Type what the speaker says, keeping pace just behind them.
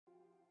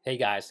Hey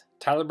guys,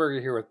 Tyler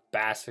Berger here with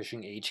Bass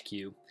Fishing HQ.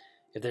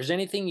 If there's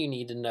anything you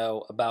need to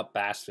know about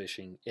bass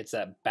fishing, it's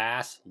that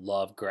bass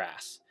love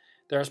grass.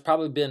 There has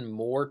probably been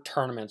more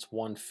tournaments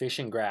won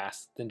fishing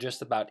grass than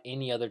just about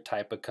any other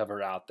type of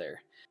cover out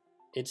there.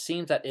 It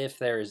seems that if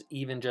there is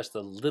even just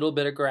a little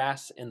bit of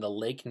grass in the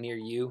lake near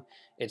you,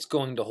 it's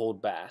going to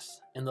hold bass.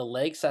 And the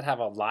lakes that have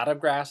a lot of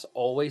grass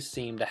always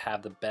seem to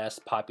have the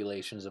best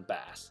populations of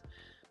bass.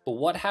 But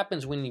what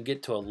happens when you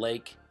get to a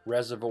lake,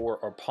 reservoir,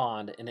 or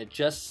pond and it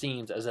just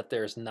seems as if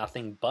there's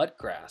nothing but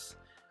grass?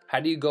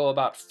 How do you go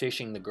about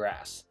fishing the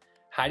grass?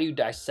 How do you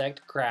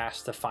dissect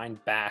grass to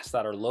find bass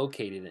that are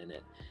located in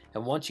it?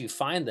 And once you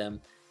find them,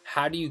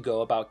 how do you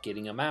go about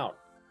getting them out?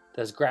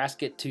 Does grass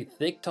get too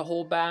thick to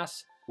hold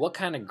bass? What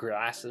kind of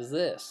grass is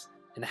this?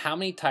 And how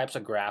many types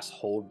of grass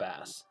hold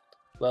bass?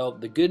 Well,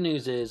 the good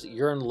news is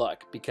you're in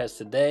luck because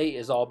today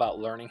is all about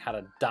learning how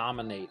to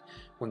dominate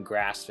when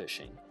grass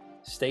fishing.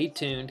 Stay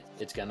tuned,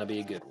 it's gonna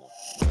be a good one.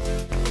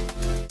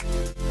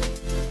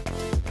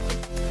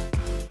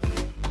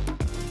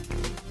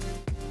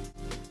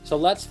 So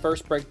let's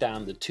first break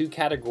down the two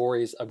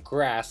categories of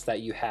grass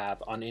that you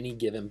have on any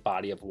given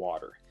body of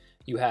water.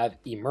 You have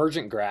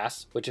emergent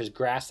grass, which is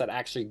grass that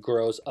actually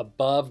grows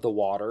above the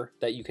water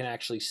that you can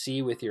actually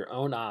see with your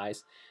own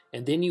eyes.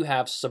 And then you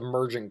have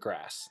submergent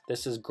grass.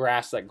 This is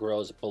grass that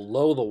grows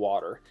below the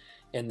water.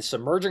 And the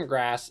submergent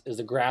grass is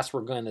the grass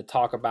we're going to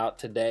talk about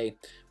today.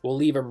 We'll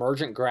leave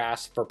emergent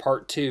grass for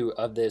part 2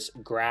 of this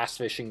grass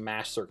fishing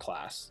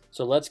masterclass.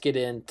 So let's get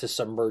into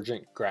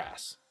submergent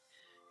grass.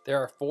 There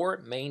are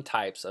 4 main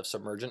types of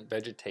submergent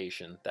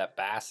vegetation that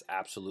bass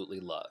absolutely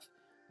love: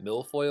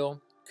 milfoil,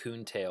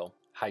 coontail,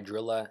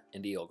 hydrilla,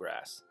 and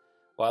eelgrass.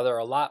 While there are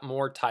a lot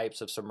more types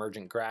of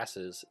submergent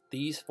grasses,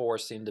 these 4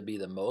 seem to be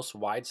the most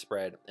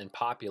widespread and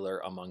popular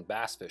among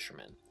bass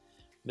fishermen.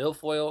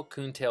 Milfoil,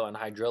 coontail, and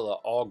hydrilla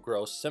all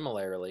grow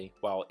similarly,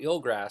 while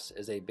eelgrass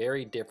is a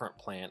very different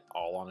plant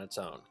all on its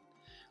own.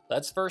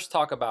 Let's first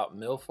talk about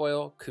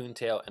milfoil,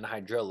 coontail, and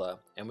hydrilla,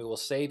 and we will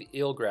save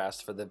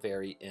eelgrass for the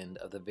very end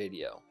of the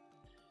video.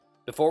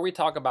 Before we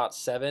talk about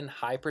 7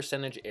 high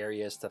percentage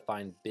areas to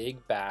find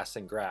big bass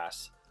and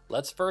grass,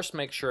 let's first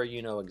make sure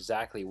you know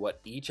exactly what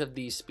each of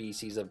these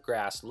species of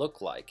grass look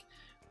like.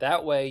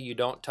 That way you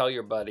don't tell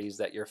your buddies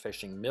that you're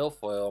fishing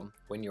milfoil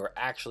when you're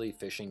actually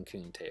fishing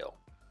coontail.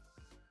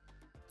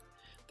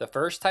 The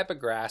first type of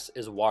grass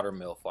is water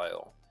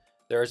milfoil.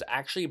 There is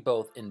actually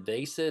both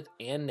invasive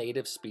and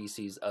native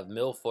species of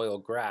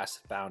milfoil grass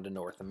found in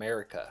North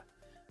America.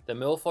 The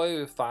milfoil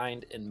you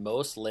find in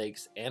most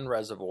lakes and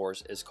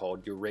reservoirs is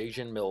called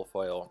Eurasian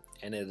milfoil,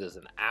 and it is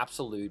an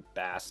absolute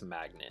bass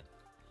magnet.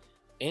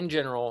 In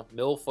general,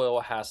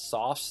 milfoil has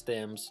soft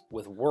stems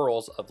with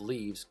whorls of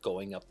leaves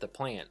going up the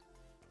plant.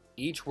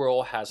 Each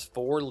whorl has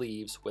 4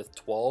 leaves with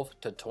 12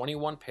 to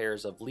 21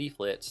 pairs of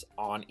leaflets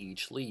on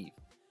each leaf.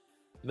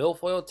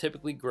 Milfoil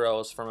typically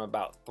grows from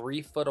about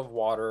 3 foot of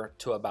water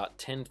to about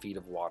 10 feet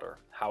of water.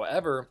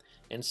 However,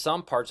 in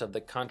some parts of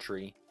the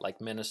country, like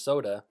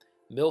Minnesota,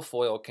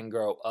 milfoil can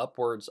grow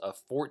upwards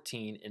of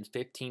 14 and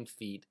 15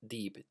 feet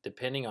deep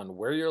depending on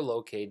where you're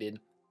located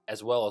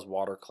as well as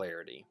water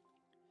clarity.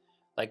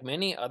 Like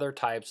many other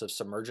types of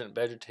submergent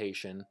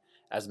vegetation,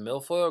 as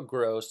milfoil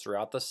grows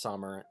throughout the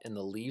summer and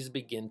the leaves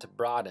begin to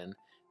broaden,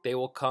 they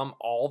will come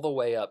all the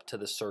way up to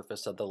the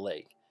surface of the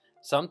lake.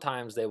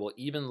 Sometimes they will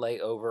even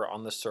lay over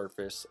on the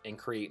surface and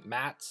create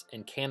mats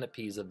and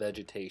canopies of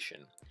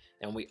vegetation,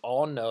 and we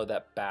all know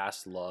that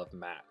bass love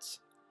mats.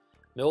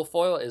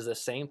 Milfoil is the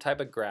same type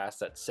of grass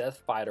that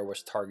Seth Feider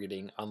was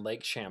targeting on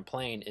Lake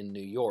Champlain in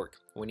New York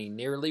when he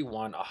nearly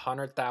won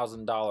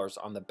 $100,000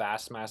 on the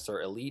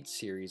Bassmaster Elite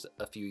Series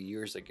a few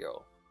years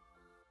ago.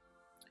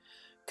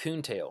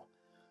 Coontail.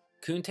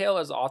 Coontail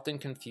is often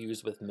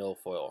confused with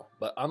milfoil,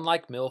 but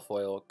unlike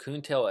milfoil,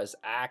 coontail is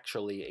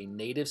actually a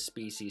native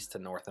species to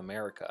North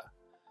America.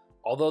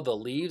 Although the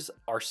leaves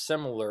are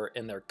similar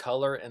in their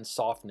color and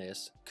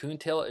softness,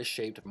 coontail is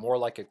shaped more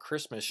like a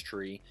Christmas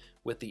tree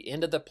with the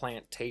end of the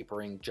plant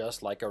tapering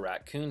just like a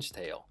raccoon's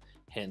tail,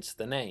 hence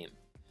the name.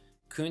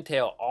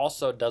 Coontail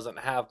also doesn't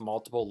have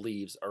multiple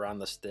leaves around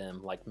the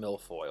stem like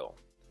milfoil.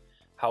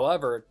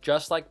 However,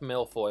 just like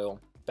milfoil,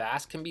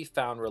 bass can be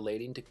found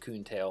relating to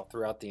coontail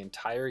throughout the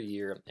entire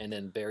year and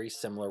in very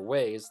similar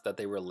ways that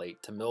they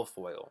relate to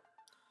milfoil.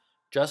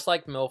 Just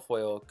like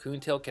milfoil,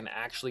 coontail can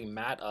actually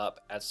mat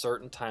up at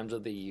certain times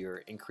of the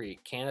year and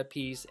create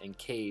canopies and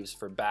caves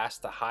for bass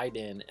to hide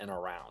in and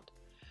around.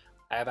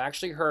 I have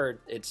actually heard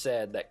it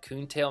said that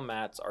coontail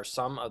mats are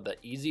some of the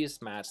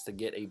easiest mats to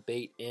get a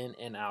bait in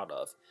and out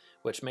of,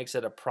 which makes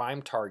it a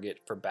prime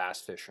target for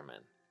bass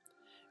fishermen.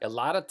 A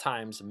lot of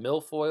times,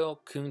 milfoil,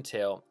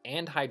 coontail,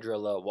 and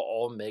hydrilla will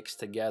all mix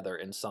together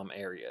in some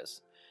areas.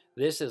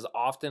 This is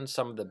often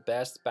some of the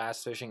best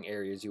bass fishing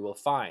areas you will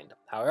find.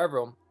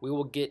 However, we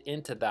will get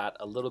into that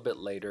a little bit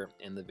later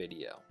in the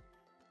video.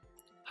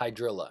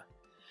 Hydrilla.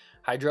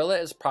 Hydrilla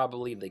is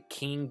probably the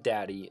king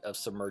daddy of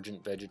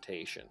submergent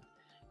vegetation.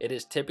 It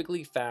is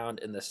typically found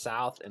in the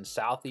south and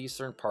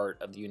southeastern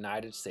part of the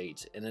United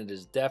States, and it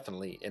is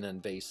definitely an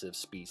invasive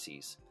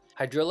species.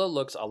 Hydrilla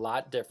looks a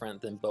lot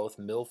different than both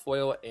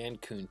milfoil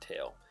and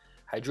coontail.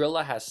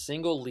 Hydrilla has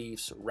single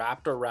leaves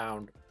wrapped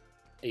around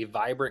a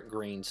vibrant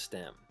green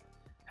stem.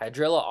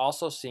 Hydrilla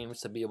also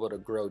seems to be able to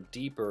grow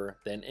deeper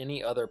than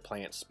any other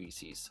plant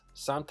species,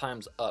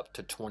 sometimes up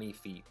to 20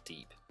 feet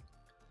deep.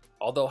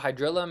 Although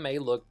Hydrilla may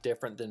look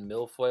different than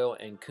milfoil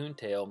and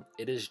coontail,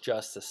 it is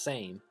just the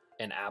same,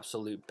 an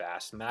absolute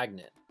bass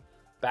magnet.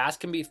 Bass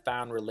can be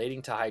found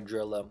relating to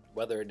Hydrilla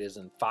whether it is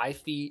in 5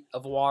 feet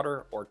of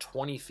water or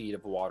 20 feet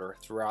of water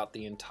throughout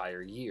the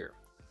entire year.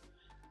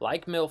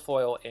 Like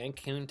milfoil and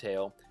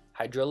coontail,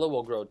 Hydrilla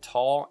will grow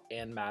tall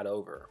and mat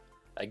over.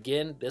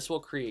 Again, this will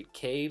create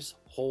caves,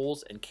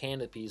 holes, and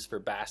canopies for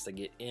bass to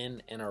get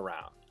in and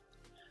around.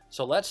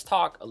 So let's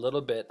talk a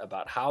little bit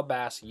about how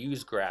bass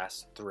use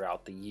grass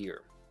throughout the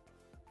year.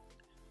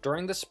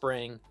 During the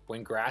spring,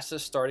 when grass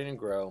is starting to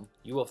grow,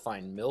 you will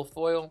find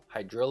milfoil,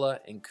 hydrilla,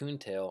 and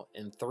coontail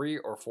in 3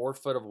 or 4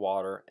 foot of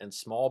water in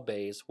small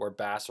bays where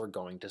bass are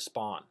going to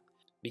spawn.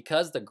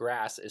 Because the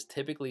grass is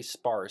typically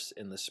sparse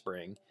in the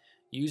spring,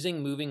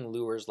 using moving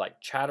lures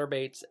like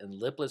chatterbaits and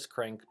lipless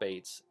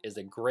crankbaits is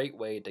a great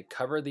way to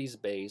cover these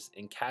bays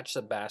and catch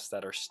the bass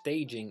that are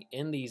staging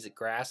in these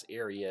grass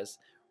areas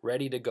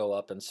ready to go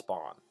up and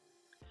spawn.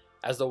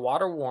 As the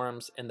water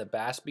warms and the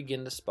bass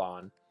begin to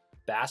spawn,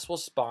 bass will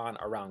spawn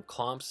around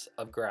clumps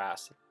of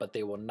grass, but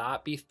they will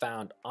not be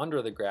found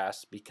under the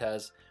grass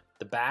because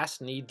the bass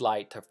need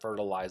light to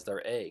fertilize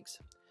their eggs.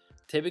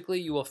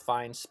 Typically, you will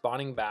find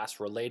spawning bass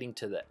relating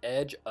to the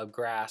edge of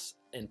grass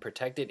in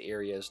protected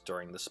areas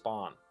during the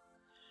spawn.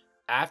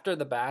 After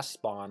the bass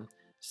spawn,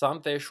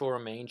 some fish will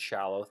remain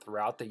shallow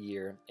throughout the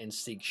year and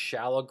seek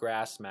shallow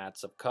grass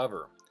mats of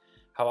cover.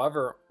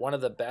 However, one of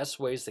the best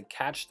ways to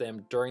catch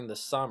them during the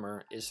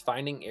summer is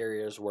finding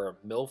areas where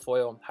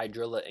milfoil,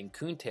 hydrilla, and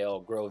coontail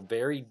grow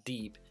very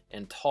deep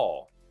and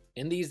tall.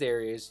 In these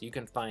areas, you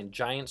can find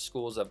giant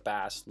schools of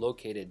bass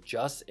located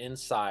just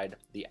inside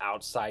the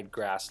outside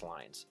grass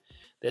lines.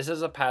 This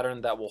is a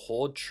pattern that will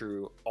hold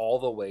true all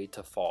the way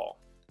to fall.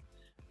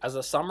 As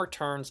the summer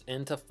turns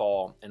into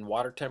fall and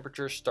water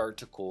temperatures start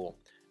to cool,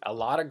 a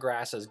lot of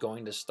grass is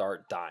going to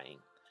start dying.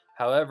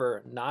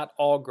 However, not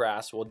all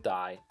grass will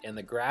die, and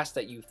the grass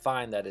that you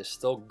find that is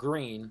still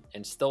green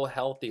and still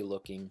healthy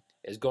looking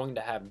is going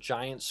to have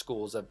giant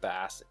schools of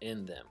bass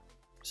in them.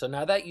 So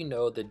now that you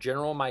know the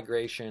general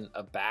migration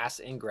of bass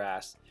in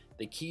grass,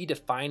 the key to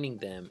finding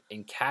them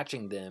and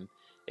catching them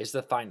is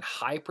to find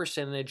high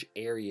percentage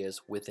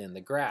areas within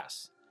the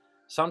grass.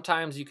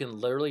 Sometimes you can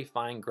literally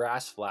find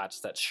grass flats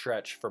that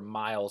stretch for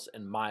miles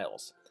and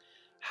miles.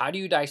 How do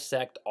you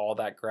dissect all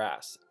that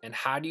grass? And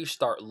how do you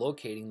start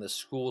locating the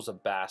schools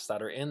of bass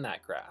that are in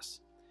that grass?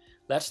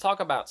 Let's talk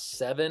about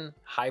 7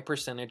 high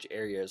percentage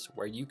areas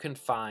where you can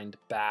find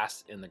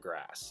bass in the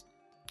grass.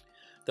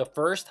 The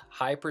first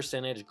high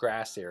percentage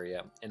grass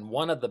area, and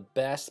one of the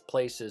best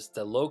places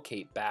to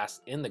locate bass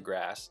in the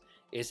grass,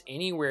 is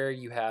anywhere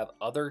you have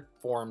other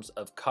forms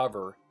of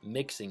cover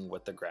mixing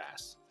with the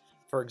grass.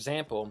 For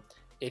example,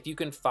 if you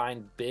can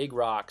find big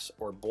rocks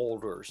or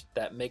boulders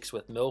that mix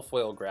with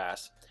milfoil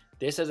grass,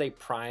 this is a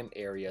prime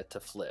area to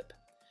flip.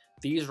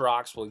 These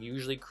rocks will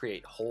usually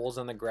create holes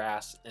in the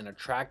grass and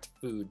attract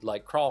food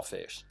like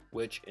crawfish,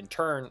 which in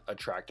turn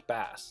attract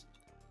bass.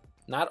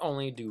 Not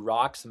only do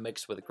rocks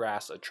mixed with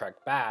grass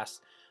attract bass,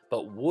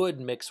 but wood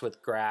mixed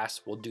with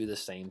grass will do the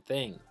same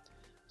thing.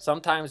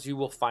 Sometimes you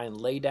will find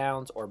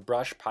laydowns or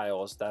brush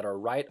piles that are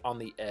right on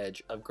the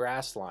edge of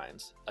grass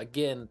lines.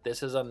 Again,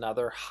 this is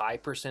another high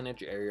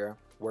percentage area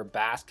where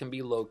bass can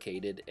be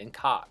located and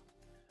caught.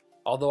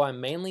 Although I'm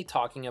mainly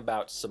talking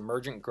about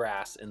submergent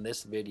grass in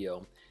this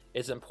video,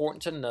 it's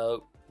important to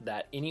note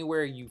that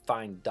anywhere you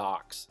find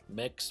docks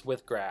mixed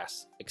with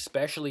grass,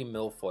 especially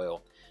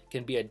milfoil,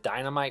 can be a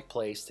dynamite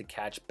place to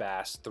catch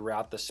bass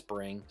throughout the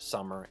spring,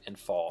 summer, and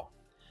fall.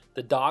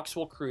 The docks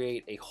will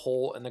create a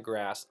hole in the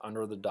grass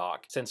under the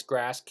dock since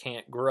grass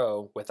can't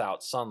grow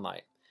without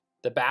sunlight.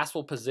 The bass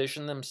will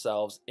position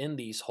themselves in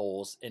these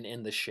holes and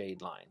in the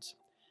shade lines.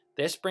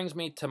 This brings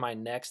me to my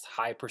next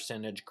high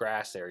percentage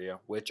grass area,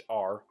 which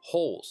are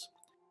holes.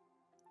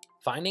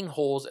 Finding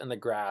holes in the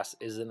grass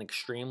is an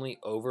extremely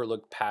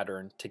overlooked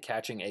pattern to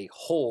catching a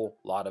whole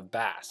lot of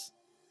bass.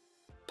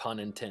 Pun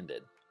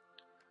intended.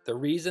 The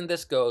reason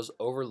this goes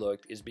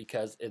overlooked is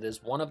because it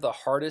is one of the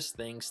hardest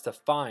things to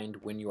find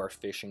when you are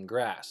fishing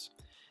grass,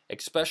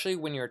 especially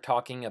when you're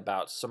talking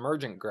about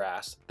submergent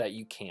grass that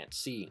you can't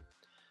see.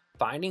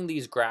 Finding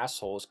these grass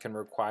holes can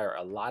require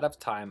a lot of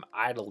time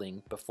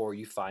idling before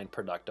you find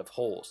productive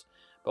holes,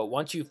 but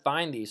once you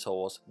find these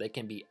holes, they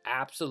can be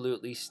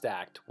absolutely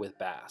stacked with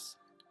bass.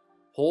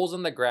 Holes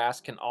in the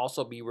grass can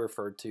also be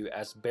referred to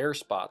as bare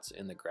spots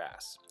in the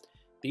grass.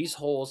 These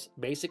holes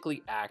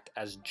basically act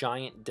as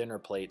giant dinner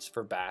plates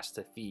for bass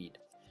to feed.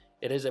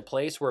 It is a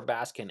place where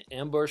bass can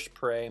ambush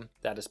prey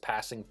that is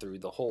passing through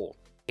the hole.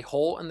 A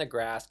hole in the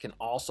grass can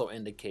also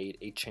indicate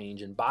a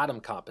change in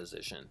bottom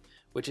composition,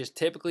 which is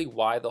typically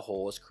why the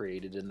hole is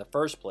created in the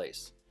first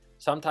place.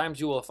 Sometimes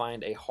you will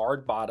find a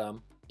hard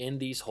bottom in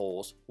these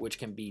holes, which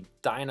can be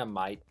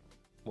dynamite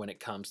when it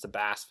comes to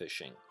bass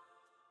fishing.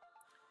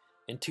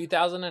 In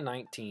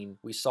 2019,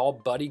 we saw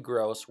Buddy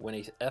Gross win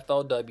a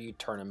FLW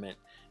tournament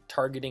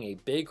targeting a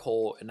big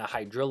hole in a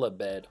hydrilla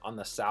bed on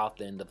the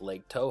south end of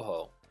Lake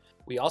Toho.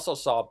 We also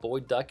saw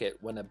Boyd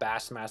Duckett win a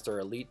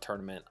Bassmaster Elite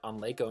tournament on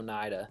Lake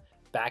Oneida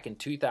back in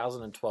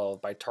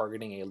 2012 by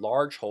targeting a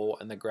large hole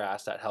in the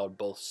grass that held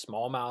both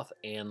smallmouth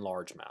and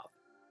largemouth.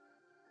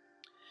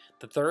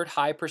 The third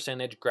high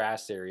percentage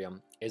grass area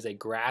is a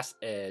grass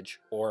edge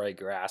or a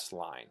grass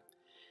line.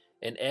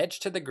 An edge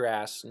to the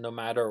grass, no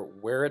matter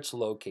where it's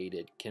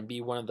located, can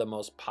be one of the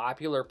most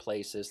popular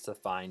places to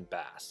find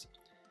bass.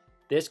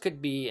 This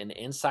could be an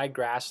inside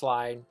grass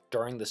line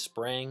during the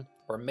spring,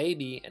 or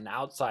maybe an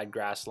outside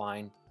grass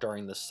line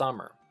during the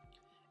summer.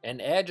 An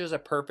edge is a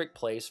perfect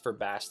place for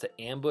bass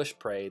to ambush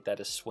prey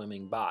that is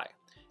swimming by,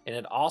 and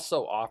it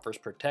also offers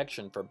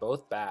protection for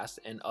both bass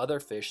and other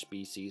fish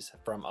species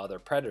from other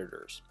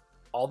predators.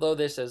 Although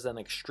this is an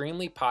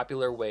extremely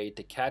popular way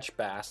to catch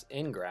bass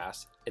in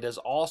grass, it is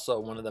also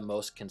one of the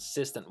most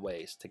consistent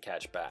ways to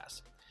catch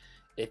bass.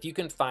 If you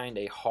can find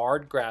a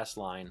hard grass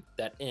line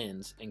that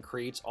ends and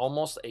creates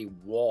almost a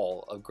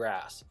wall of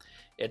grass,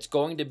 it's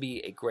going to be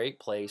a great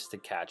place to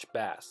catch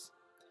bass.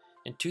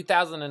 In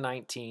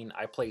 2019,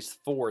 I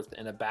placed 4th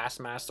in a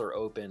Bassmaster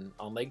Open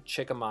on Lake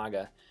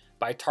Chickamauga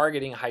by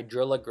targeting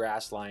hydrilla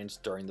grass lines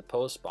during the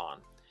post spawn.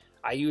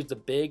 I used a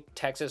big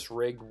Texas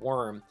rigged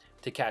worm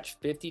to catch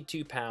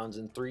 52 pounds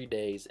in 3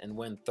 days and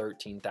win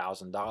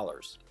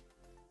 $13,000.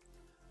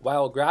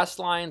 While grass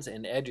lines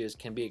and edges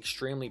can be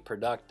extremely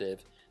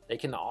productive, they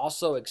can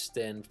also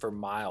extend for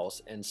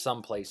miles in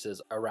some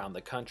places around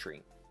the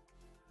country.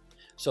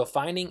 So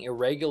finding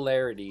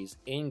irregularities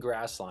in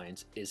grass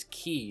lines is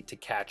key to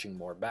catching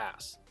more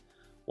bass.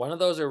 One of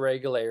those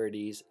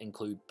irregularities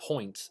include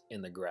points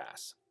in the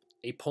grass.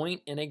 A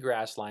point in a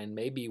grass line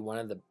may be one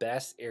of the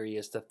best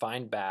areas to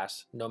find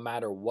bass no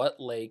matter what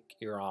lake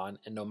you're on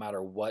and no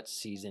matter what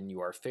season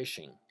you are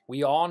fishing.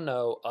 We all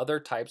know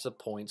other types of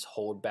points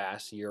hold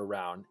bass year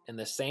round, and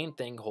the same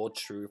thing holds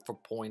true for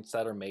points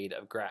that are made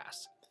of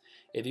grass.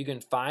 If you can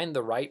find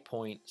the right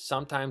point,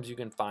 sometimes you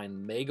can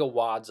find mega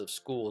wads of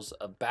schools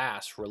of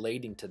bass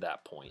relating to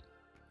that point.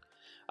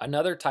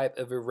 Another type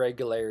of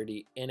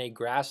irregularity in a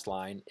grass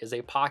line is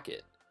a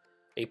pocket.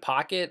 A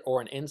pocket or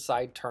an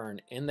inside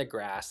turn in the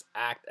grass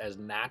act as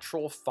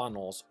natural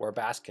funnels where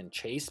bass can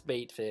chase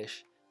bait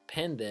fish,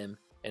 pin them,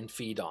 and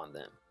feed on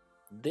them.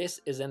 This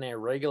is an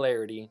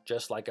irregularity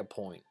just like a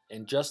point,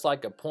 and just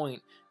like a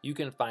point, you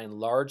can find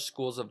large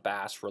schools of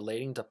bass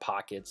relating to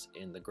pockets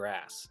in the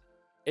grass.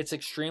 It's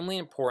extremely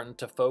important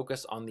to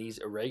focus on these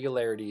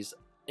irregularities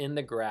in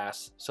the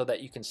grass so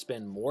that you can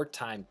spend more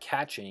time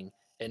catching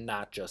and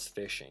not just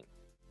fishing.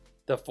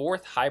 The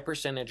 4th high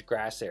percentage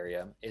grass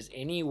area is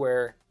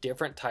anywhere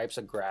different types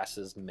of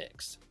grasses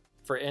mix.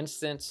 For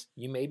instance,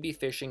 you may be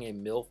fishing a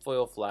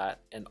milfoil flat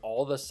and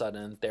all of a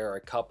sudden there are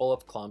a couple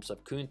of clumps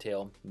of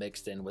coontail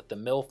mixed in with the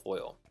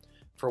milfoil.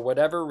 For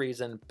whatever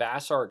reason,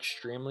 bass are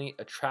extremely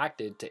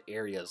attracted to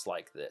areas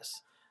like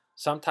this.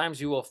 Sometimes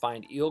you will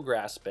find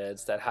eelgrass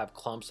beds that have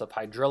clumps of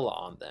hydrilla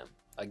on them.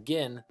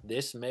 Again,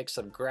 this mix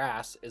of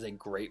grass is a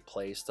great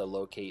place to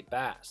locate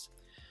bass.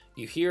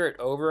 You hear it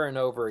over and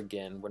over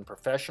again when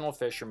professional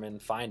fishermen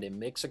find a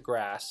mix of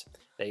grass,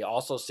 they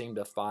also seem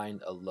to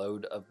find a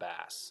load of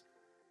bass.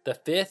 The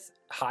 5th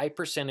high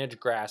percentage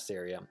grass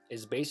area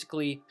is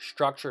basically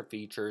structure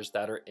features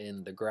that are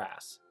in the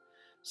grass.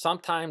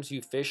 Sometimes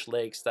you fish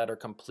lakes that are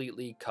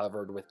completely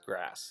covered with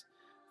grass.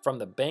 From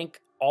the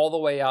bank all the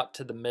way out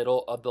to the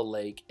middle of the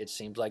lake, it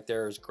seems like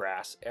there is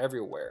grass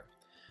everywhere.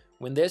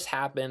 When this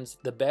happens,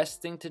 the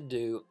best thing to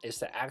do is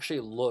to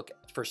actually look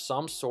for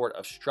some sort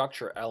of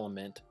structure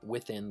element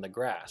within the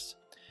grass.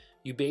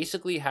 You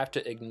basically have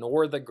to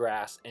ignore the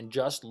grass and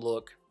just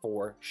look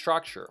for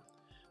structure.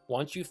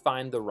 Once you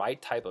find the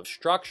right type of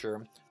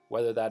structure,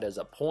 whether that is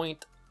a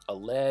point, a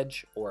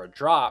ledge, or a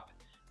drop,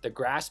 the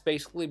grass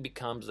basically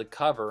becomes the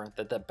cover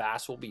that the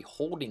bass will be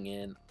holding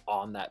in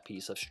on that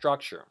piece of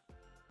structure.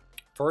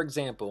 For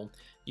example,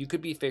 you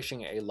could be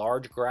fishing a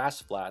large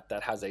grass flat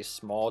that has a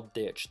small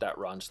ditch that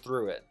runs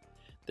through it.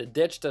 The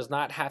ditch does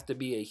not have to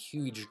be a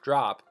huge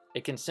drop,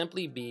 it can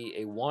simply be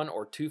a 1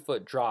 or 2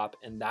 foot drop,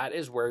 and that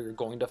is where you're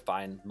going to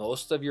find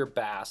most of your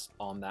bass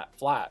on that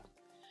flat.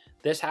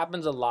 This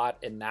happens a lot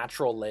in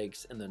natural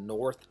lakes in the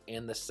north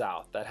and the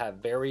south that have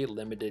very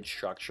limited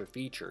structure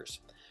features.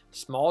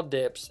 Small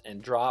dips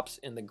and drops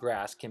in the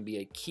grass can be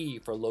a key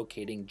for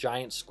locating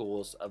giant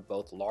schools of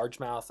both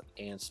largemouth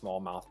and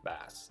smallmouth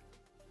bass.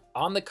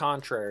 On the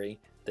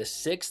contrary, the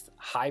 6th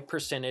high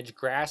percentage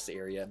grass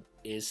area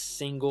is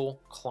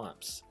single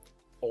clumps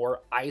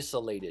or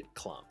isolated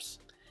clumps.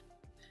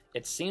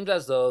 It seems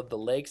as though the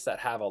lakes that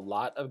have a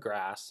lot of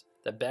grass,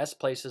 the best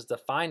places to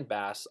find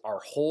bass are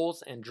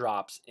holes and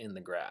drops in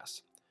the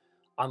grass.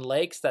 On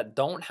lakes that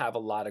don't have a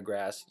lot of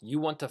grass, you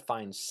want to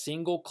find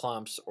single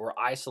clumps or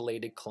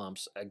isolated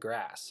clumps of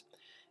grass.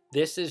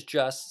 This is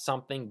just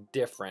something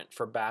different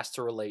for bass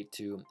to relate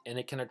to, and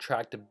it can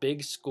attract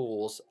big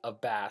schools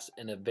of bass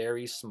in a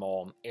very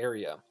small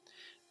area.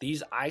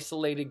 These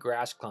isolated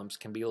grass clumps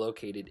can be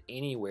located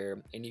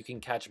anywhere, and you can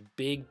catch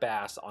big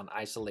bass on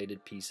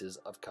isolated pieces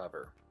of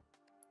cover.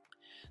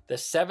 The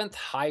seventh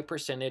high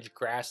percentage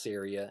grass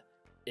area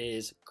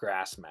is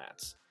grass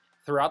mats.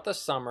 Throughout the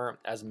summer,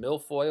 as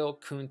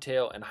milfoil,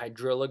 coontail, and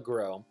hydrilla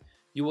grow,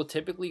 you will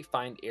typically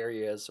find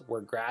areas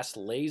where grass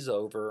lays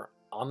over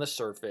on the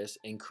surface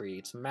and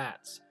creates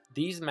mats.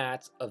 These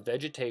mats of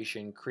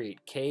vegetation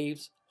create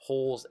caves,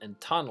 holes, and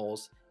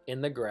tunnels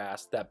in the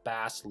grass that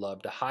bass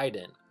love to hide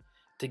in.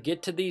 To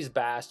get to these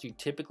bass, you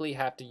typically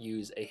have to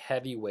use a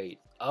heavy weight,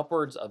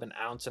 upwards of 1.5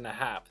 ounces,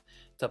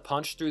 to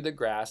punch through the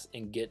grass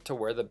and get to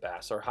where the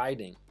bass are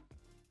hiding.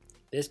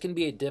 This can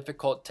be a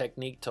difficult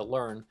technique to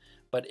learn,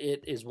 but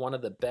it is one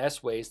of the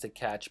best ways to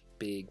catch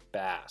big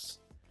bass.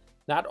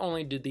 Not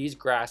only do these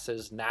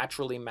grasses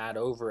naturally mat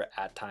over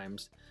at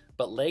times,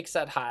 but lakes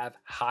that have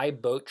high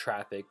boat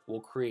traffic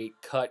will create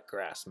cut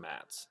grass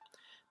mats.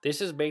 This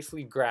is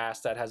basically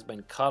grass that has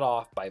been cut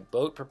off by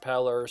boat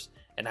propellers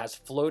and has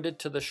floated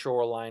to the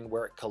shoreline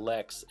where it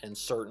collects in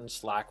certain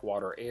slack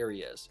water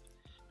areas.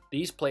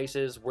 These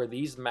places where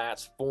these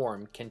mats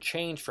form can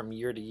change from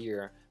year to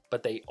year,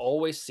 but they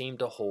always seem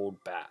to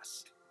hold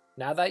bass.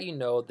 Now that you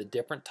know the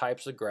different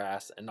types of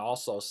grass and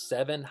also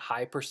 7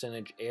 high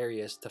percentage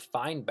areas to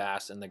find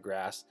bass in the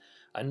grass,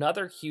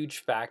 another huge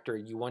factor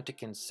you want to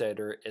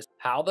consider is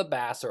how the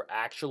bass are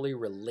actually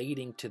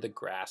relating to the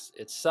grass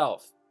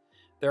itself.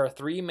 There are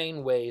 3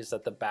 main ways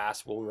that the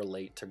bass will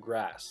relate to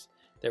grass.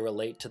 They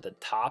relate to the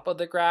top of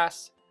the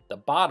grass, the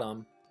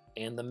bottom,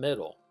 and the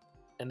middle.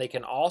 And they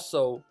can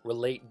also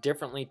relate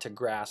differently to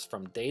grass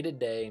from day to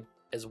day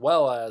as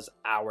well as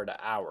hour to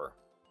hour.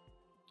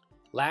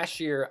 Last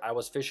year, I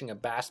was fishing a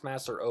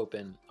Bassmaster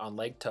Open on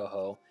Lake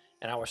Toho,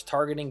 and I was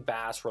targeting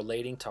bass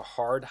relating to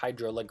hard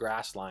hydrilla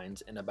grass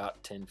lines in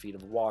about 10 feet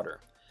of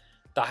water.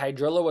 The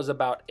hydrilla was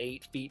about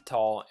 8 feet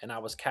tall, and I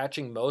was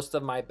catching most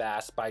of my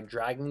bass by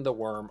dragging the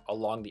worm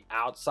along the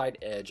outside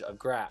edge of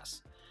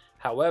grass.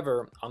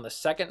 However, on the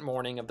second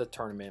morning of the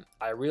tournament,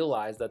 I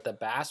realized that the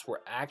bass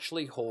were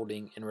actually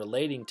holding and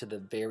relating to the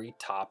very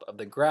top of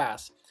the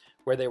grass,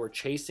 where they were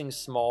chasing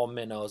small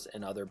minnows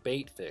and other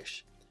bait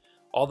fish.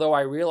 Although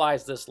I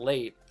realized this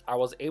late, I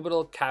was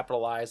able to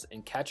capitalize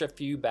and catch a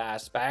few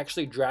bass by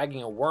actually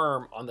dragging a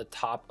worm on the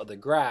top of the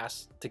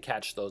grass to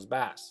catch those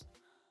bass.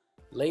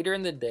 Later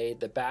in the day,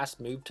 the bass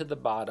moved to the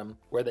bottom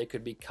where they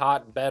could be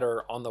caught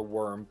better on the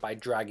worm by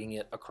dragging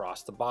it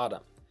across the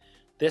bottom.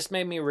 This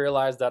made me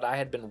realize that I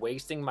had been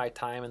wasting my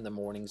time in the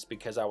mornings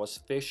because I was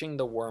fishing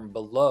the worm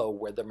below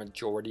where the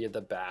majority of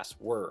the bass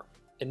were.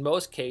 In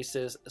most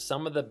cases,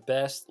 some of the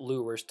best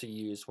lures to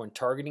use when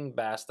targeting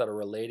bass that are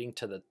relating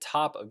to the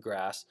top of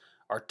grass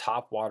are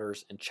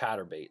topwaters and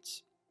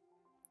chatterbaits.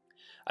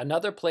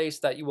 Another place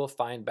that you will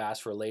find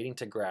bass relating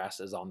to grass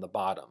is on the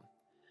bottom.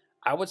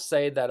 I would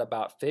say that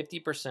about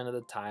 50% of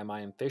the time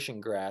I am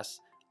fishing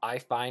grass, I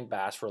find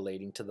bass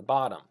relating to the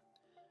bottom.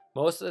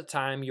 Most of the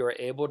time you are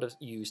able to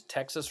use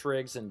Texas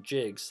rigs and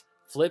jigs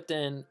flipped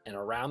in and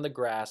around the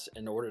grass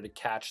in order to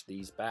catch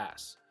these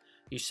bass.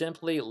 You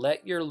simply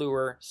let your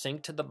lure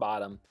sink to the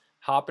bottom,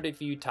 hop it a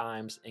few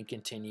times, and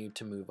continue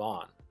to move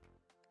on.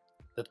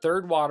 The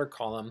third water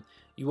column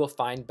you will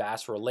find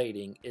bass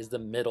relating is the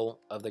middle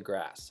of the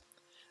grass.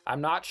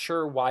 I'm not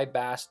sure why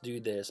bass do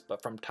this,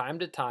 but from time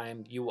to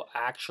time you will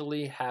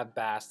actually have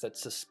bass that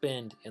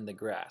suspend in the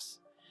grass.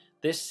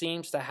 This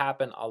seems to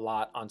happen a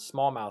lot on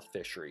smallmouth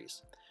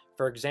fisheries.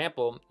 For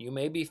example, you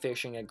may be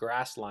fishing a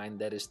grass line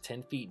that is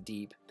 10 feet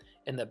deep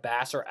and the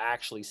bass are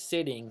actually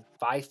sitting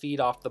 5 feet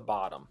off the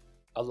bottom.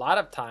 A lot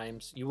of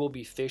times you will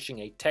be fishing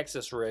a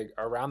Texas rig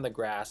around the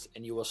grass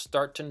and you will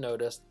start to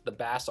notice the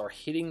bass are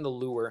hitting the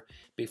lure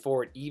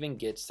before it even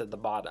gets to the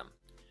bottom.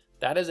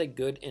 That is a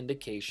good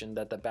indication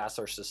that the bass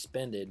are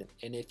suspended,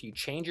 and if you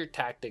change your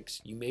tactics,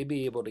 you may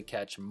be able to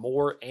catch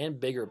more and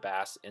bigger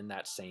bass in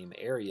that same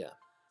area.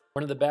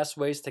 One of the best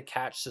ways to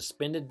catch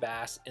suspended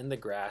bass in the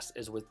grass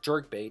is with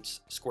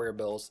jerkbaits, square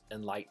bills,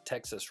 and light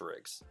Texas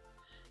rigs.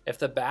 If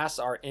the bass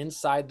are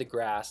inside the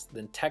grass,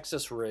 then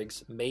Texas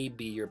rigs may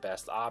be your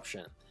best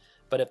option.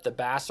 But if the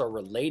bass are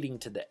relating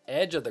to the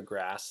edge of the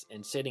grass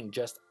and sitting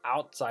just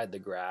outside the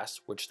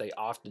grass, which they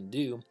often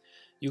do,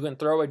 you can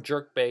throw a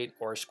jerkbait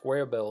or a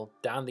square bill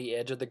down the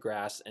edge of the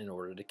grass in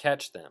order to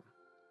catch them.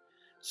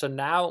 So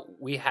now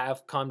we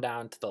have come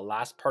down to the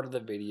last part of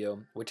the video,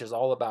 which is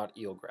all about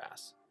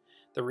eelgrass.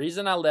 The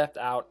reason I left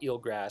out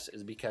eelgrass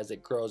is because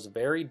it grows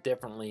very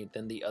differently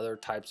than the other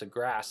types of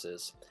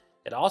grasses.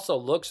 It also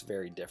looks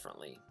very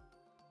differently.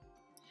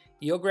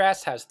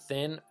 Eelgrass has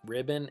thin,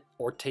 ribbon,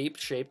 or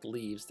tape-shaped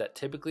leaves that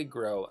typically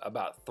grow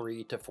about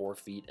 3 to 4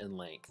 feet in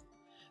length.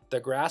 The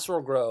grass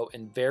will grow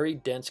in very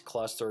dense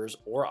clusters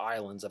or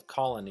islands of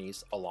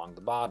colonies along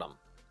the bottom.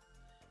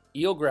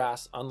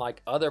 Eelgrass,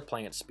 unlike other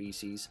plant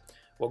species,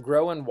 will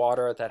grow in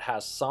water that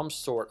has some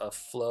sort of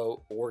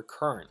flow or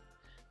current.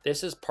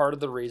 This is part of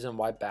the reason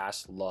why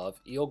bass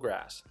love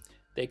eelgrass.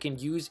 They can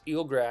use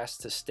eelgrass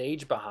to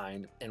stage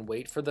behind and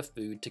wait for the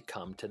food to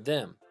come to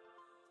them.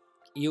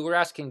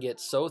 Eelgrass can get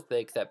so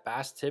thick that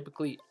bass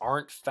typically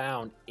aren't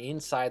found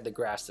inside the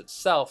grass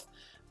itself,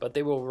 but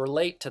they will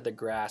relate to the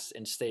grass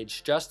and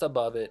stage just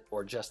above it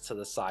or just to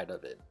the side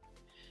of it.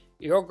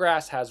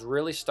 Eelgrass has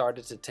really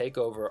started to take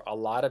over a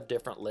lot of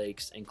different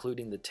lakes,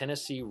 including the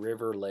Tennessee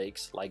River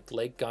lakes like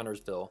Lake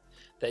Guntersville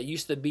that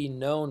used to be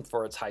known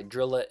for its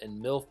hydrilla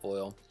and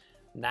milfoil.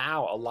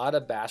 Now a lot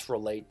of bass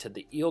relate to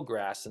the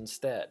eelgrass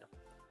instead.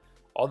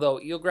 Although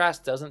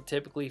eelgrass doesn't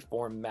typically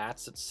form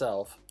mats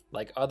itself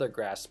like other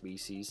grass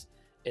species,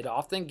 it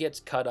often gets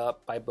cut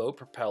up by boat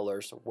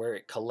propellers where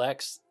it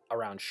collects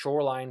around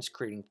shorelines,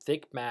 creating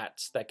thick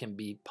mats that can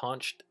be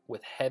punched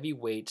with heavy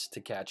weights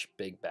to catch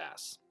big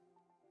bass.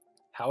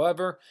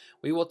 However,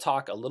 we will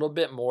talk a little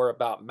bit more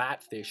about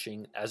mat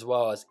fishing as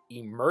well as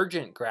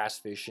emergent grass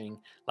fishing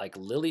like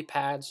lily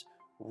pads,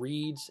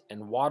 reeds,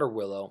 and water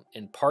willow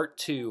in part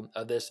 2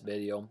 of this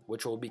video,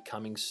 which will be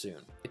coming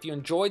soon. If you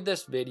enjoyed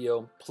this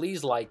video,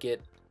 please like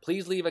it,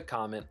 please leave a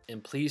comment,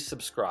 and please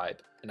subscribe,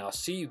 and I'll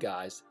see you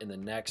guys in the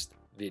next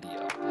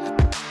video.